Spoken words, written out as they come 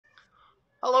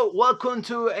Hello, welcome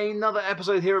to another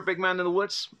episode here at Big Man in the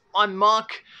Woods. I'm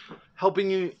Mark, helping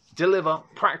you deliver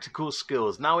practical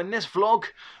skills. Now in this vlog,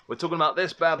 we're talking about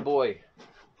this bad boy.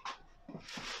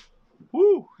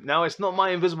 Woo! Now it's not my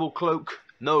invisible cloak,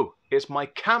 no, it's my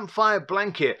campfire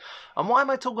blanket. And why am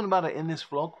I talking about it in this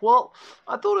vlog? Well,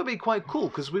 I thought it'd be quite cool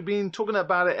because we've been talking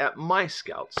about it at my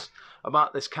Scouts,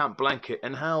 about this camp blanket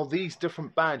and how these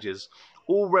different badges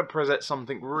all represent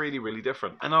something really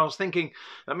different. And I was thinking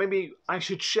that maybe I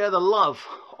should share the love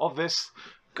of this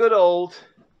good old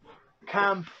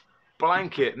camp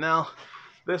blanket. Now,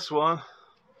 this one,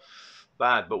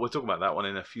 bad, but we'll talk about that one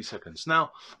in a few seconds.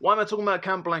 Now, why am I talking about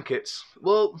camp blankets?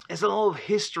 Well, there's a lot of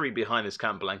history behind this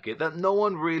camp blanket that no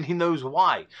one really knows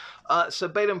why. So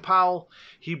Baden-Powell,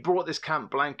 he brought this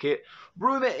camp blanket.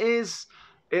 Rumor is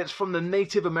it's from the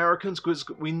Native Americans, because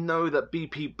we know that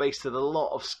BP based a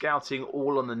lot of scouting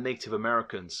all on the Native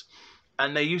Americans.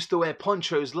 And they used to wear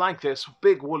ponchos like this,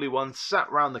 big woolly ones, sat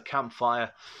round the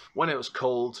campfire when it was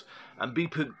cold. And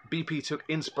BP took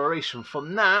inspiration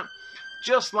from that,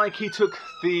 just like he took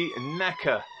the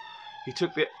necker. He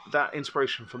took that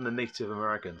inspiration from the Native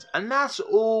Americans. And that's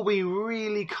all we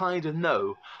really kind of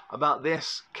know about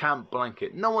this camp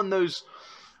blanket. No one knows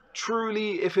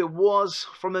truly if it was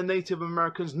from the Native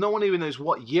Americans. No one even knows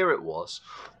what year it was.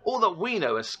 All that we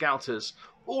know as scouters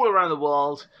all around the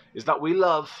world is that we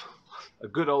love a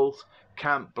good old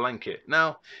camp blanket.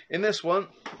 Now in this one,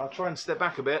 I'll try and step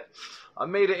back a bit. I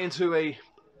made it into a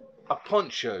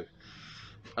poncho,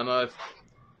 and I've,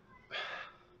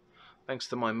 thanks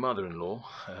to my mother-in-law,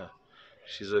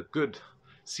 she's a good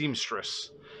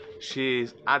seamstress,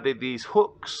 she's added these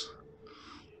hooks.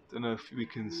 Don't know if we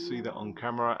can see that on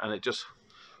camera, and it just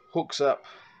hooks up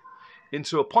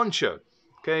into a poncho.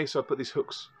 Okay, so I put these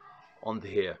hooks onto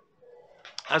here,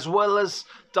 as well as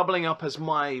doubling up as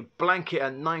my blanket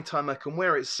at night time. I can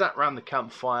wear it sat around the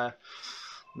campfire,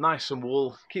 nice and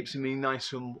wool, keeps me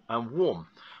nice and warm.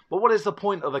 But what is the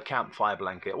point of a campfire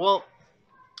blanket? Well,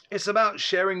 it's about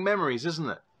sharing memories, isn't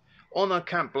it? On a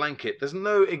camp blanket, there's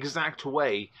no exact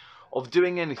way of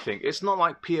doing anything. It's not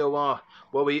like POR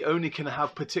where we only can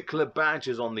have particular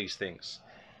badges on these things.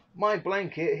 My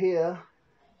blanket here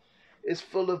is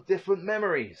full of different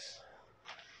memories.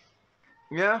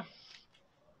 Yeah?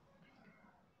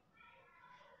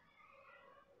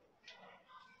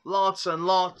 Lots and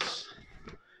lots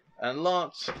and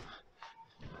lots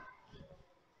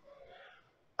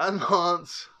and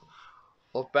lots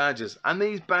of badges. And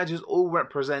these badges all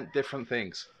represent different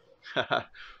things.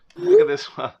 Look at this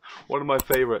one of my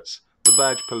favorites, the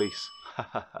badge police.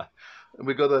 And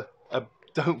we got a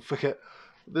don't forget,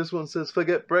 this one says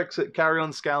forget Brexit, carry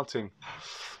on scouting.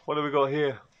 What have we got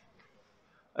here?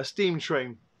 A steam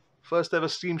train. First ever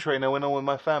steam train I went on with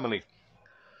my family.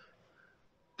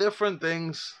 Different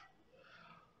things,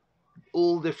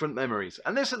 all different memories.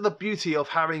 And this is the beauty of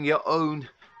having your own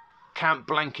camp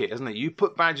blanket, isn't it? You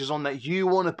put badges on that you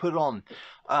want to put on.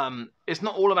 It's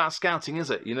not all about scouting, is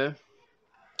it? You know,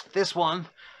 this one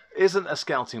isn't a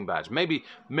scouting badge. Maybe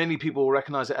many people will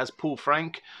recognize it as Paul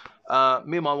Frank.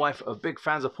 Me and my wife are big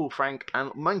fans of Paul Frank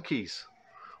and monkeys.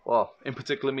 Well, in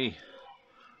particular me.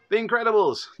 The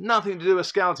Incredibles, nothing to do with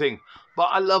scouting, but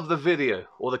I love the video,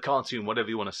 or the cartoon, whatever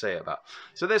you want to say about.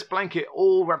 So this blanket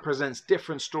all represents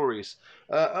different stories.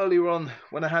 Earlier on,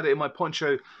 when I had it in my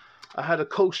poncho, I had a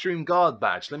Coldstream Guard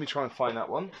badge. Let me try and find that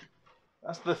one.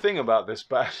 That's the thing about this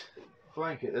badge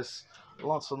blanket. There's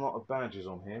lots and lots of badges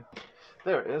on here.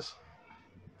 There it is.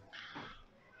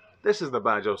 This is the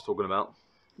badge I was talking about.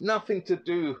 Nothing to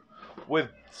do with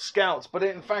scouts, but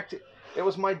in fact, it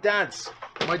was my dad's.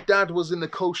 My dad was in the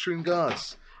Coldstream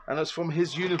Guards, and it's from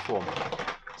his uniform.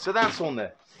 So that's on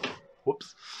there.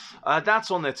 Whoops. That's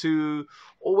on there to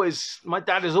always, my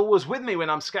dad is always with me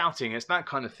when I'm scouting. It's that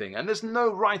kind of thing. And there's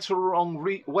no right or wrong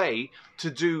way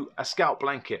to do a scout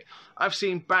blanket. I've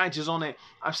seen badges on it.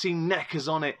 I've seen neckers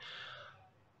on it.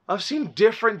 I've seen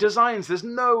different designs. There's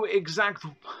no exact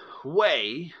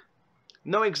way,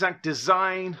 no exact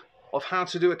design of how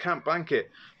to do a camp blanket.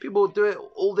 People do it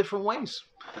all different ways.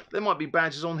 There might be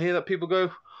badges on here that people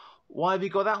go, why have you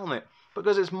got that on it?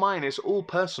 Because it's mine, it's all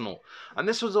personal. And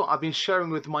this was what I've been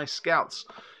sharing with my scouts,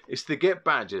 is to get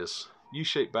badges,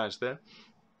 U-shaped badge there,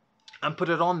 and put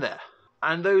it on there.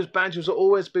 And those badges will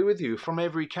always be with you from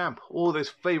every camp. All those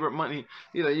favorite money,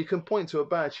 you know, you can point to a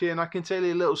badge here and I can tell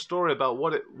you a little story about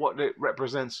what it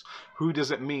represents, who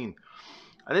does it mean.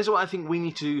 And this is what I think we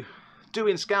need to do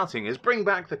in scouting, is bring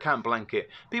back the camp blanket.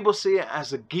 People see it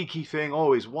as a geeky thing,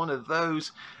 oh, it's one of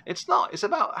those. It's not. It's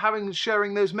about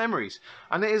sharing those memories.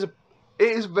 And it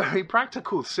is very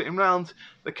practical, sitting around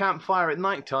the campfire at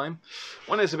night time.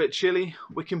 When it's a bit chilly,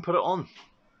 we can put it on.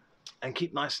 and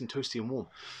keep nice and toasty and warm.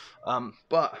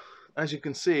 But as you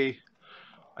can see,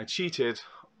 I cheated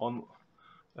on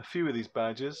a few of these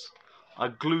badges. I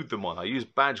glued them on. I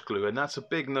used badge glue, and that's a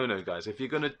big no-no, guys. If you're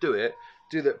going to do it,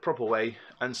 do that proper way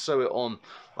and sew it on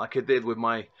like I did with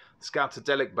my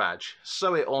Scoutadelic badge.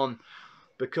 Sew it on,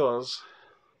 because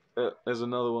there's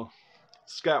another one.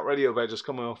 Scout radio badge is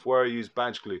coming off where I use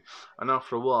badge glue, and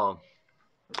after a while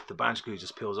the badge glue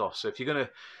just peels off. So if you're going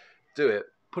to do it,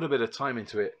 put a bit of time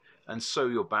into it and sew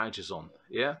your badges on.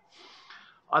 Yeah,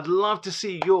 I'd love to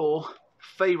see your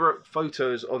favorite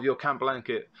photos of your camp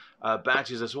blanket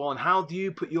badges as well, and how do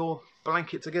you put your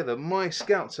blanket together. My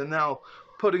scouts are now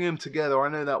putting them together. I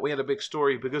know that we had a big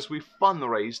story because we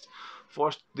fundraised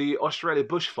for the Australia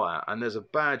bushfire, and there's a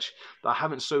badge that I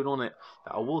haven't sewed on it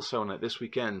that I will sew on it this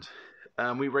weekend.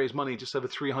 We raised money, just over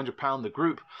 £300, the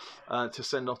group, to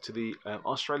send off to the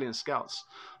Australian Scouts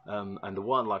and the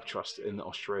Wildlife Trust in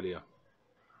Australia.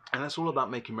 And that's all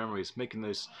about making memories, making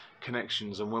those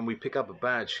connections. And when we pick up a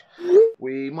badge,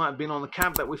 we might have been on a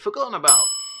camp that we've forgotten about,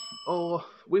 or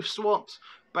we've swapped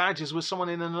badges with someone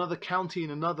in another county,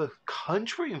 in another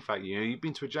country. In fact, you know, you've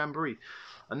been to a jamboree,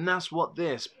 and that's what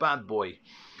this bad boy,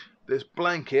 this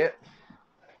blanket,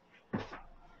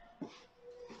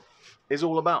 is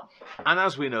all about. And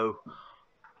as we know,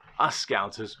 us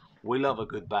Scouters, we love a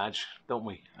good badge, don't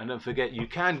we? And don't forget, you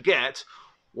can get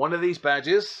one of these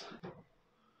badges,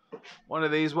 one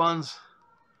of these ones,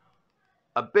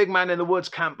 a Big Man in the Woods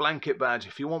camp blanket badge.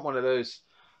 If you want one of those,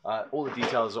 all the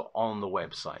details are on the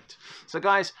website. So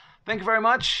guys, thank you very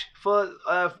much for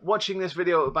watching this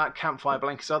video about campfire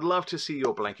blankets. I'd love to see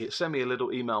your blanket. Send me a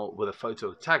little email with a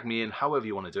photo, tag me in, however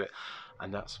you want to do it.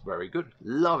 And that's very good.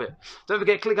 Love it. Don't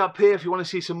forget, click up here if you want to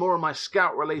see some more of my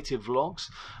Scout related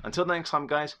vlogs. Until next time,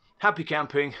 guys, happy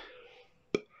camping.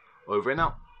 Over and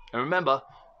out. And remember,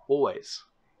 always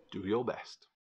do your best.